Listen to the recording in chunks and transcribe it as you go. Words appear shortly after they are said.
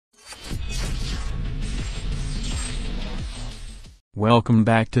Welcome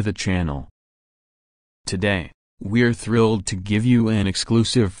back to the channel. Today, we're thrilled to give you an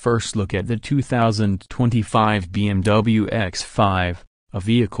exclusive first look at the 2025 BMW X5, a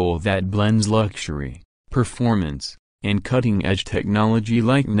vehicle that blends luxury, performance, and cutting-edge technology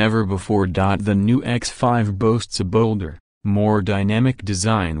like never before. The new X5 boasts a bolder, more dynamic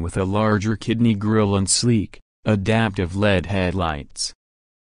design with a larger kidney grille and sleek, adaptive LED headlights.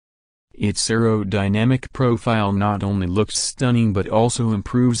 Its aerodynamic profile not only looks stunning but also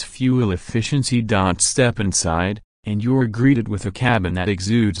improves fuel efficiency. Step inside, and you're greeted with a cabin that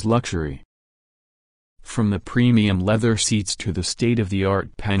exudes luxury. From the premium leather seats to the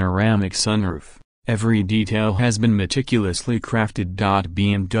state-of-the-art panoramic sunroof, every detail has been meticulously crafted.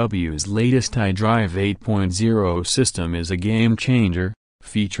 BMW's latest iDrive 8.0 system is a game-changer,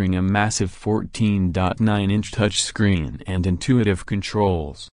 featuring a massive 14.9-inch touchscreen and intuitive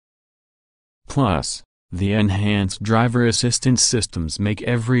controls. Plus, the enhanced driver assistance systems make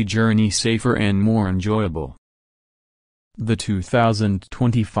every journey safer and more enjoyable. The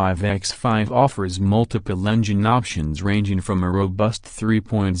 2025 X5 offers multiple engine options ranging from a robust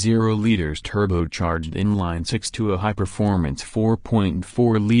 3.0 liters turbocharged inline-six to a high-performance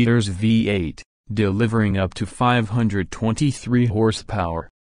 4.4 liters V8, delivering up to 523 horsepower.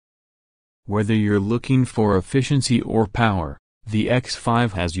 Whether you're looking for efficiency or power, the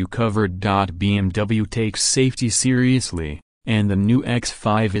X5 has you covered. BMW takes safety seriously, and the new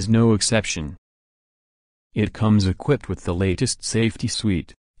X5 is no exception. It comes equipped with the latest safety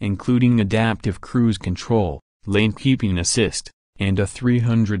suite, including adaptive cruise control, lane keeping assist, and a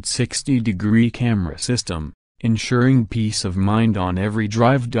 360-degree camera system, ensuring peace of mind on every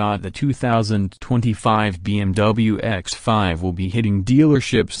drive. The 2025 BMW X5 will be hitting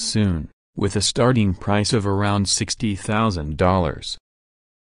dealerships soon, with a starting price of around $60,000.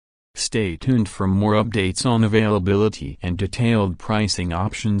 Stay tuned for more updates on availability and detailed pricing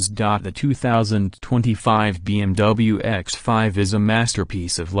options. The 2025 BMW X5 is a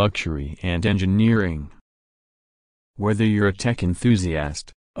masterpiece of luxury and engineering. Whether you're a tech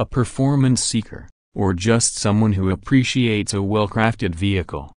enthusiast, a performance seeker, or just someone who appreciates a well-crafted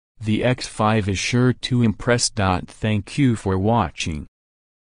vehicle, the X5 is sure to impress. Thank you for watching.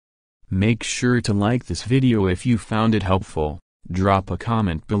 Make sure to like this video if you found it helpful, drop a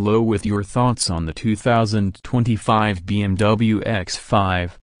comment below with your thoughts on the 2025 BMW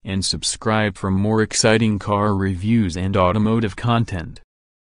X5, and subscribe for more exciting car reviews and automotive content.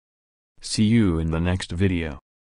 See you in the next video.